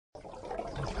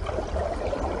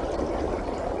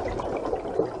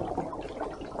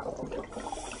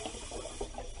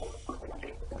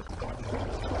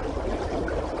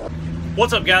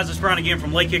What's up, guys? It's Brian again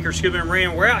from LakeHickoryScuba in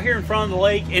Marina. We're out here in front of the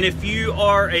lake, and if you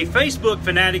are a Facebook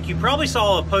fanatic, you probably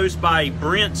saw a post by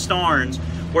Brent Starnes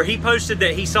where he posted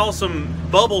that he saw some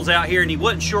bubbles out here and he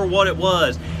wasn't sure what it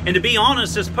was. And to be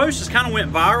honest, this post just kind of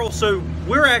went viral, so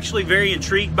we're actually very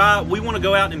intrigued by it. We want to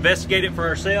go out and investigate it for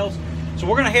ourselves. So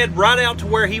we're going to head right out to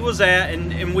where he was at,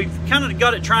 and we've kind of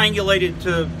got it triangulated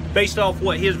to based off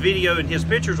what his video and his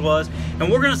pictures was, and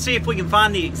we're going to see if we can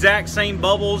find the exact same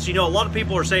bubbles. You know, a lot of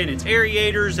people are saying it's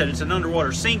aerators, that it's an underwater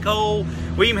sinkhole.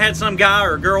 We even had some guy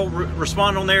or girl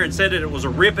respond on there and said that it was a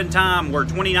ripping time where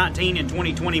 2019 and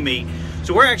 2020 meet.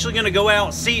 So we're actually going to go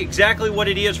out, see exactly what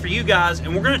it is for you guys,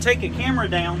 and we're going to take a camera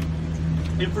down.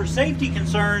 And for safety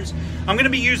concerns, I'm going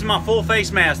to be using my full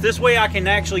face mask. This way I can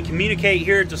actually communicate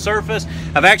here at the surface.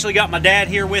 I've actually got my dad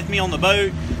here with me on the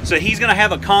boat, so he's going to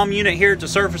have a comm unit here at the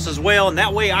surface as well, and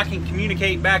that way I can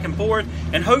communicate back and forth,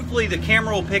 and hopefully the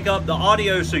camera will pick up the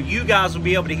audio so you guys will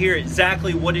be able to hear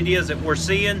exactly what it is that we're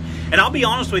seeing. And I'll be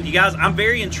honest with you guys, I'm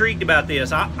very intrigued about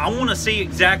this. I want to see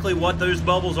exactly what those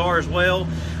bubbles are as well,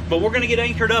 but we're going to get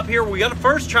anchored up here. We got to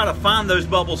first try to find those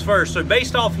bubbles first. So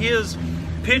based off his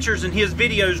pictures and his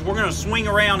videos, we're going to swing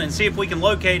around and see if we can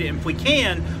locate it. And if we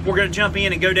can, we're going to jump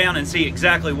in and go down and see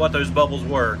exactly what those bubbles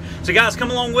were. So guys,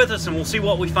 come along with us and we'll see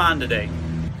what we find today.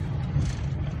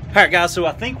 All right, guys, so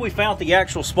I think we found the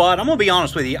actual spot. I'm going to be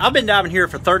honest with you. I've been diving here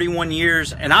for 31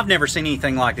 years and I've never seen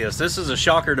anything like this. This is a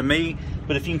shocker to me.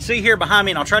 But if you can see here behind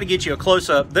me, and I'll try to get you a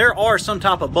close-up, there are some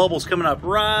type of bubbles coming up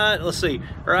right, let's see,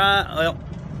 right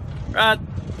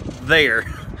there.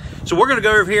 So we're going to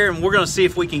go over here and we're going to see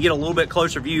if we can get a little bit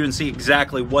closer view and see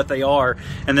exactly what they are.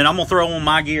 And then I'm going to throw on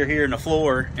my gear here in the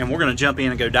floor and we're going to jump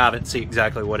in and go dive it and see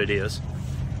exactly what it is.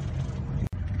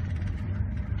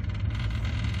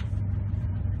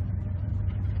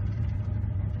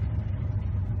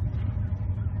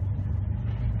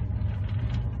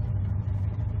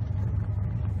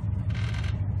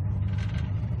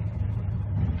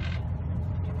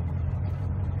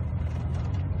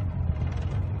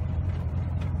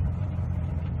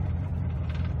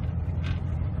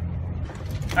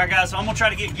 All right, guys, so I'm gonna try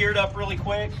to get geared up really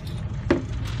quick.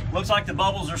 Looks like the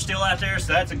bubbles are still out there,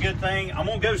 so that's a good thing. I'm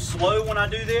gonna go slow when I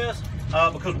do this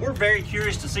because we're very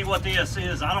curious to see what this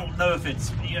is. I don't know if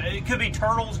it's, it could be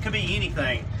turtles, it could be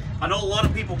anything. I know a lot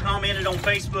of people commented on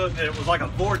Facebook that it was like a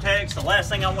vortex. The last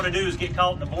thing I wanna do is get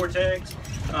caught in the vortex.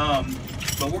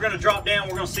 But we're gonna drop down,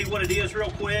 we're gonna see what it is real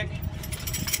quick.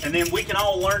 And then we can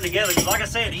all learn together. Because like I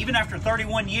said, even after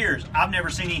 31 years, I've never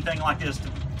seen anything like this,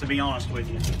 to be honest with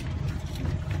you.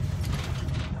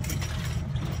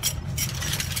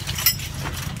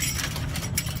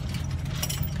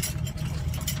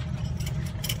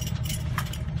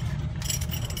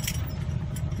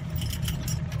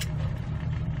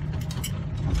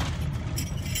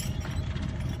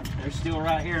 They're still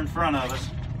right here in front of us.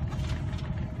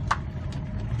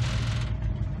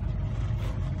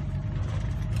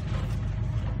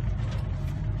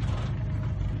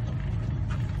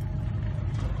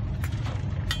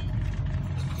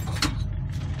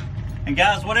 And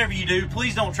guys, whatever you do,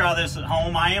 please don't try this at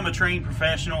home. I am a trained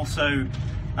professional, so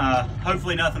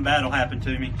hopefully nothing bad will happen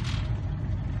to me.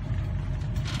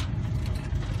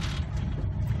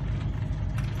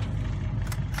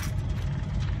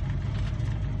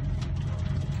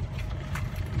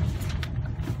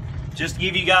 Just to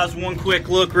give you guys one quick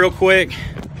look real quick,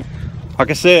 like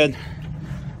I said,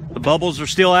 the bubbles are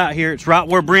still out here. It's right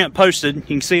where Brent posted. You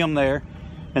can see them there.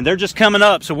 And they're just coming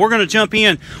up, so we're going to jump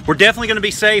in. We're definitely going to be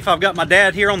safe. I've got my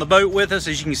dad here on the boat with us,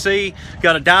 as you can see.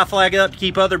 Got a dive flag up to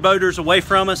keep other boaters away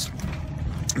from us.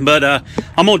 But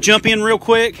I'm going to jump in real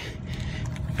quick,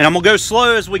 and I'm going to go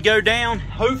slow as we go down.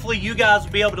 Hopefully you guys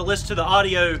will be able to listen to the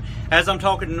audio as I'm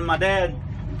talking to my dad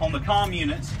on the comm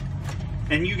units.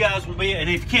 And you guys will be, and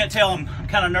if you can't tell, I'm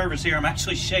kind of nervous here. I'm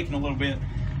actually shaking a little bit.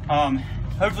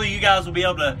 Hopefully you guys will be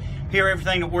able to hear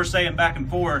everything that we're saying back and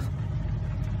forth.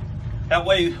 That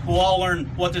way we'll all learn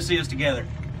what this is together.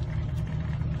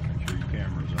 Turn your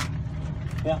cameras on.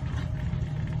 Yeah.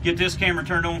 Get this camera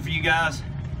turned on for you guys.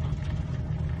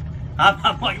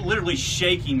 I'm like literally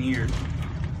shaking here.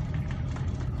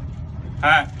 All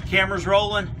right, camera's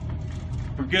rolling.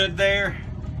 We're good there.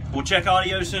 We'll check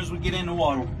audio as soon as we get in the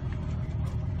water.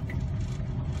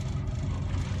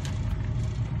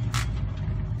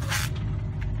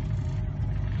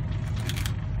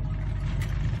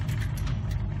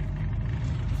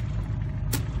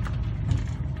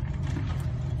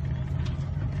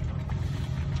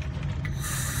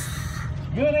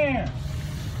 Good air.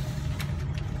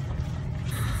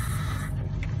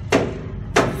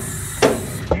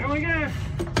 Here we go.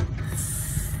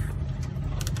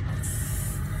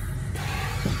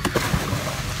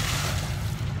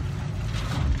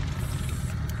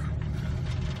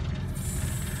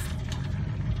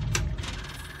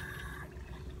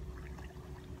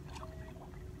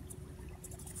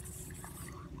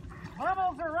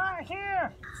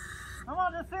 I'm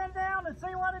gonna descend down and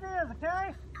see what it is,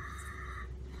 okay?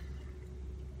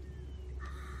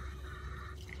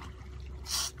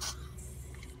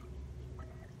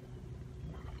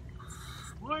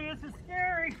 Boy, this is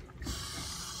scary.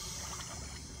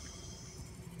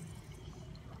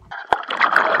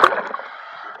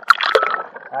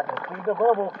 I can see the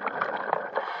bubbles.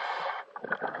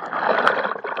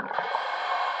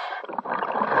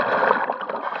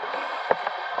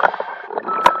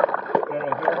 Can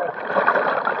you hear me?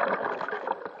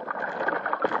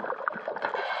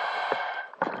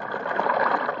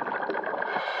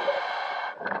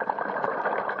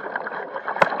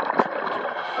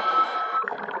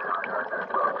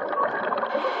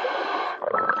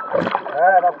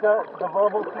 Alright, I've got the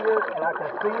bubbles here and I can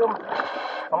see them.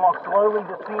 I'm going to slowly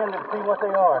descend and see what they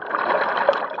are.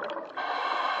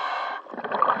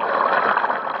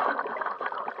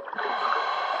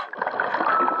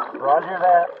 Roger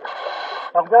that.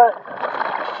 I've got,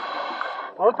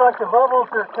 looks like the bubbles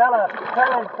are kind of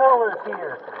turning colors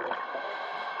here.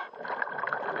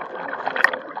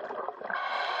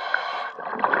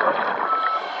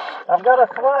 I've got a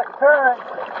slight current.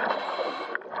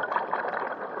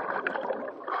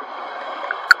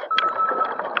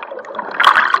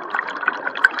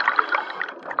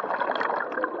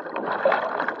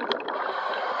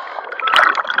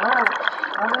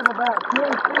 I'm in about 10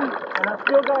 feet, and I've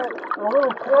still got a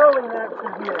little swirling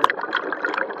action here.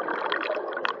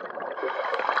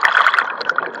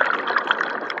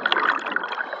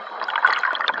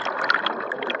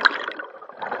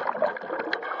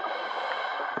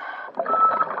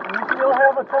 Do you still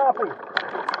have a copy?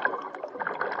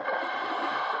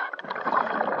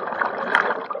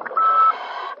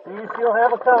 Do you still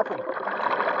have a copy?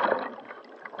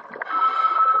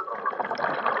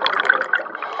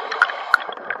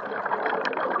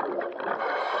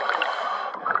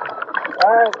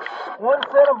 Alright, one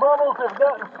set of bubbles has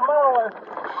gotten smaller.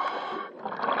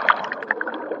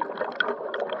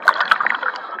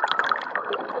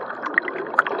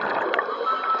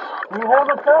 Do you have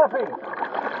a copy?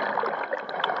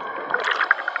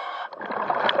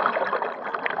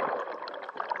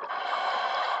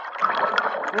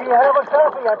 Do you have a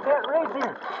copy? I can't read you.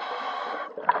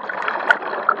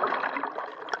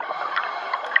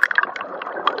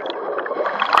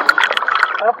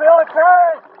 I feel a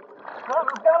current.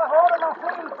 Something's got a hold of my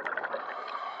feet.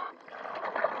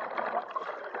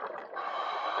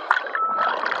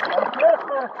 I'm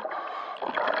twisting.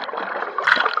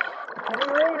 Can you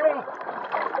read me?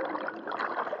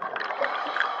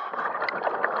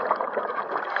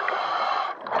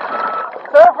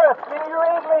 Surface, can you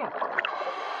read me?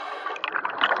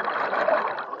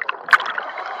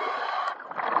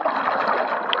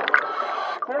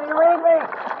 Can you read me?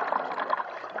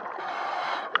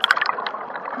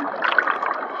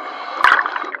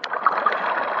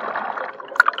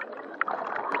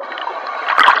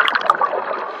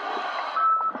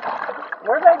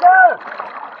 Where'd they go?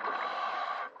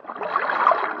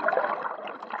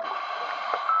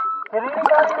 Can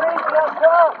anybody read me up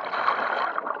top?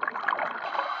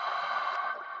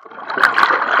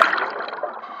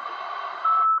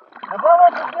 The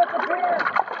bubbles have disappeared.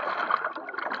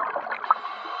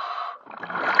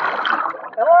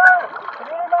 Hello? Can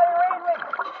anybody read me?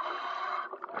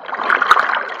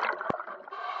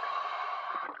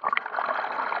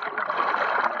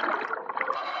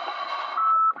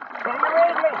 Can you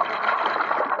read me?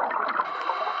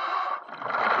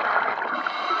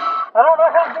 I don't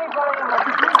know how deep I am. My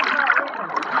computer's not reading.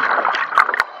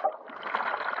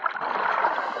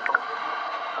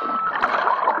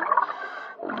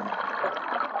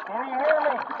 Can you hear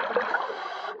me?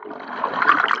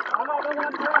 I don't know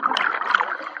what's happening.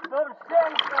 So the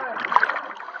steady thing.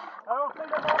 I don't see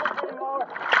the bubbles anymore.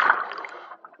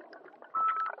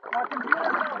 My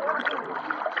computer's not working.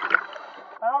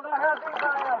 I don't know how deep I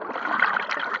am.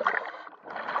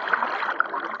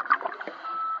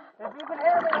 If you can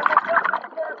hear me, I'm going to come to the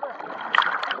surface.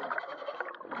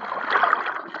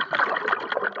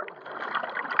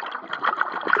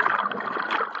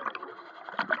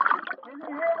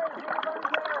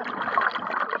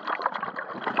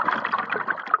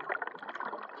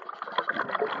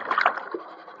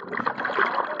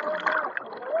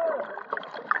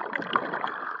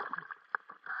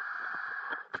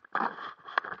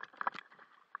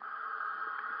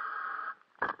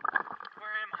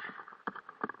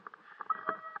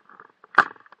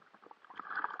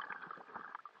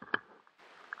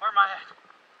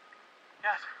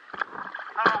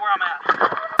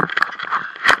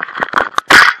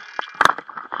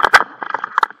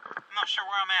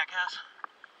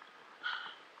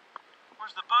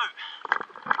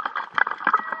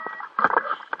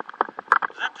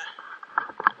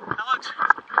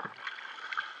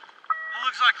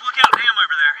 like Lookout Dam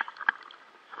over there.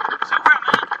 Is that where I'm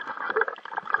at?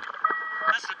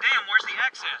 That's the dam. Where's the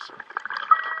access?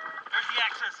 There's the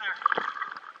access there.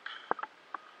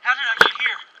 How did I get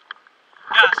here?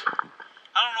 Guys,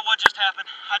 I don't know what just happened.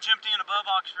 I jumped in above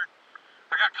Oxford.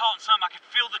 I got caught in something. I could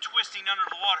feel the twisting under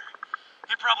the water.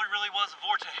 It probably really was a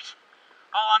vortex.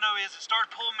 All I know is it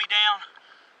started pulling me down.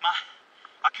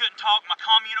 I couldn't talk. My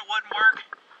comm unit wouldn't work.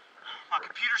 My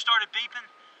computer started beeping.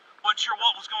 Wasn't sure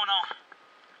what was going on.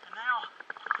 And now,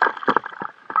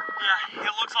 yeah,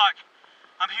 it looks like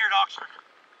I'm here at Oxford.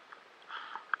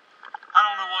 I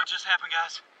don't know what just happened,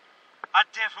 guys. I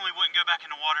definitely wouldn't go back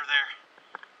in the water there.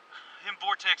 Them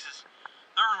vortexes,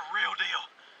 they're a real deal.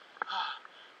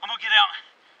 I'm gonna get out,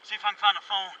 see if I can find a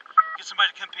phone, get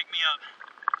somebody to come pick me up.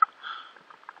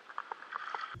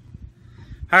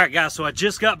 All right, guys, so I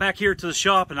just got back here to the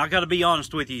shop, and I gotta be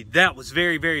honest with you, that was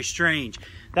very, very strange.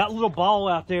 That little ball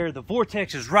out there, the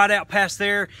vortex is right out past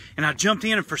there, and I jumped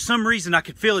in, and for some reason I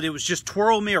could feel it. It was just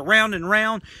twirling me around and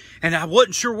around, and I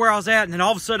wasn't sure where I was at, and then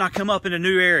all of a sudden I come up in a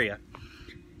new area.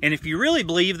 And if you really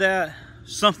believe that,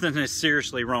 something is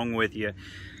seriously wrong with you.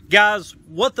 Guys,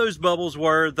 what those bubbles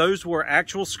were, those were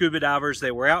actual scuba divers.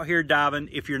 They were out here diving.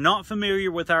 If you're not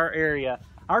familiar with our area,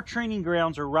 our training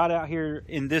grounds are right out here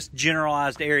in this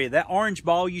generalized area. That orange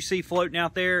ball you see floating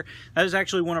out there, that is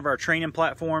actually one of our training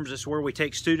platforms. It's where we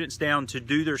take students down to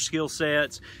do their skill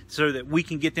sets so that we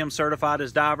can get them certified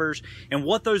as divers. And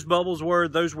what those bubbles were,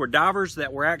 those were divers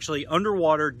that were actually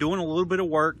underwater doing a little bit of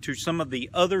work to some of the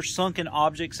other sunken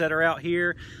objects that are out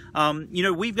here. You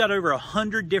know, we've got over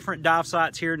 100 different dive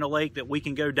sites here in the lake that we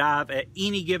can go dive at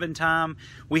any given time.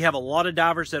 We have a lot of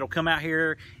divers that'll come out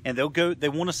here and they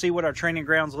want to see what our training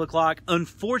grounds look like.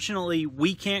 Unfortunately,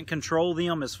 we can't control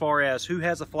them as far as who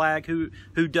has a flag, who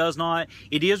does not.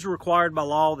 It is required by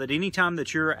law that anytime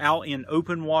that you're out in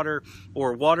open water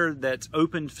or water that's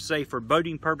open, say for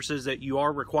boating purposes, that you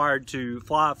are required to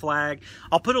fly a flag.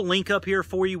 I'll put a link up here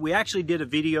for you. We actually did a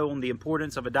video on the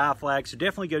importance of a dive flag, so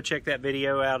definitely go check that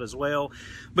video out as well.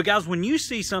 But guys, when you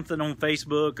see something on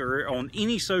Facebook or on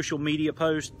any social media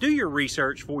post, do your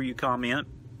research before you comment.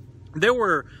 There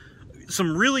were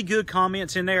some really good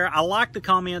comments in there. I like the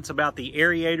comments about the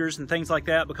aerators and things like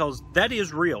that, because that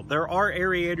is real. There are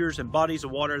aerators and bodies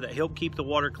of water that help keep the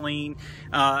water clean.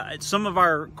 Some of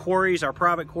our quarries, our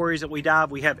private quarries that we dive,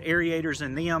 we have aerators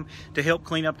in them to help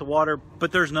clean up the water,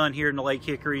 but there's none here in the Lake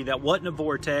Hickory. That wasn't a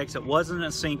vortex. It wasn't a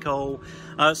sinkhole.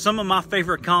 Some of my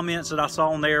favorite comments that I saw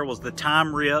on there was the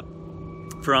time rip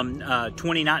from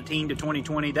 2019 to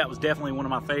 2020. That was definitely one of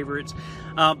my favorites.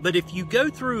 But if you go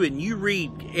through and you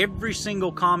read every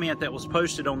single comment that was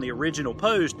posted on the original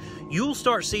post, you'll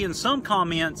start seeing some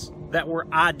comments that were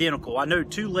identical. I know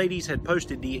two ladies had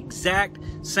posted the exact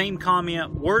same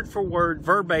comment, word for word,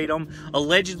 verbatim.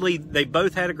 Allegedly, they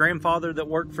both had a grandfather that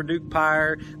worked for Duke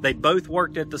Pyre. They both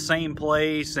worked at the same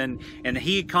place, and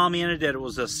he had commented that it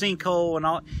was a sinkhole and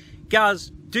all. Guys,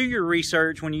 do your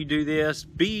research when you do this.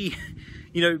 Be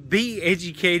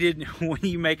educated when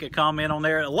you make a comment on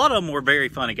there. A lot of them were very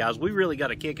funny, guys. We really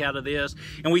got a kick out of this,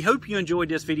 and we hope you enjoyed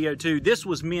this video too. This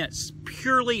was meant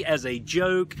purely as a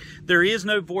joke. There is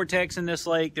no vortex in this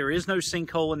lake. There is no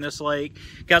sinkhole in this lake.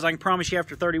 Guys, I can promise you,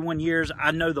 after 31 years,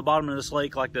 I know the bottom of this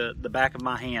lake like the back of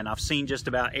my hand. I've seen just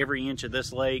about every inch of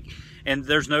this lake, and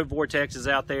there's no vortexes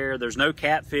out there. There's no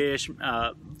catfish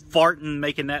farting,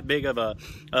 making that big of a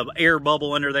air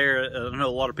bubble under there. I know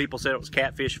a lot of people said it was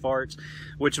catfish farts,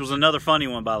 which was another funny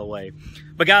one, by the way.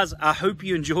 But guys, I hope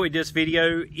you enjoyed this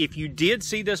video. If you did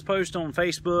see this post on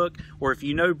Facebook, or if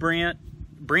you know Brent,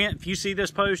 if you see this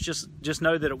post, just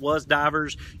know that it was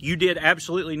divers. You did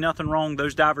absolutely nothing wrong.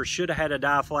 Those divers should have had a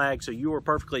dive flag, so you were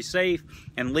perfectly safe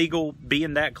and legal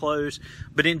being that close.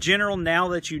 But in general, now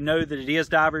that you know that it is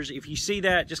divers, if you see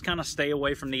that, just kind of stay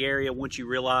away from the area once you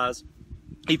realize.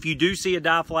 If you do see a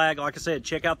dive flag, like I said,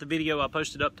 check out the video I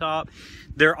posted up top.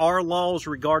 There are laws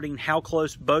regarding how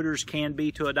close boaters can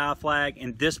be to a dive flag.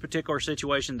 In this particular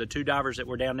situation, the two divers that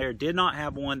were down there did not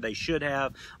have one. They should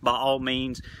have, by all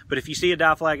means. But if you see a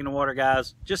dive flag in the water,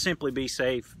 guys, just simply be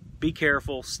safe. Be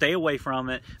careful, stay away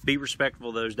from it, be respectful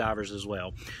of those divers as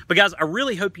well. But guys, I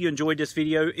really hope you enjoyed this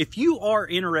video. If you are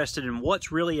interested in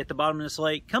what's really at the bottom of this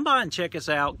lake, come by and check us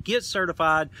out, get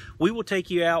certified. We will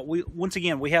take you out. Once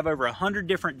again, we have over 100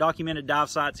 different documented dive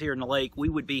sites here in the lake. We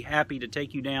would be happy to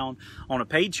take you down on a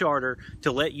paid charter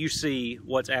to let you see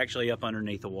what's actually up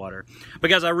underneath the water.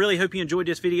 But guys, I really hope you enjoyed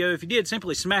this video. If you did,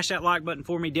 simply smash that like button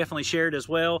for me. Definitely share it as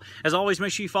well. As always,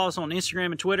 make sure you follow us on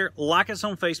Instagram and Twitter, like us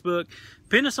on Facebook,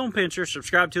 pin us on Pinterest,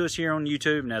 subscribe to us here on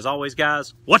YouTube, and as always,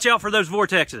 guys, watch out for those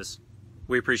vortexes.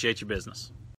 We appreciate your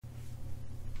business.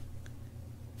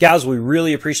 Guys, we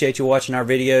really appreciate you watching our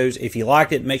videos. If you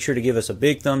liked it, make sure to give us a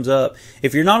big thumbs up.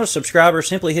 If you're not a subscriber,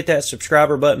 simply hit that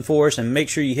subscriber button for us and make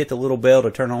sure you hit the little bell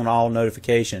to turn on all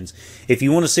notifications. If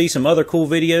you want to see some other cool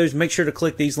videos, make sure to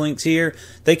click these links here.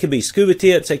 They could be scuba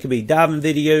tips, they could be diving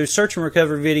videos, search and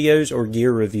recovery videos, or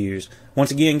gear reviews.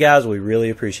 Once again, guys, we really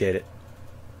appreciate it.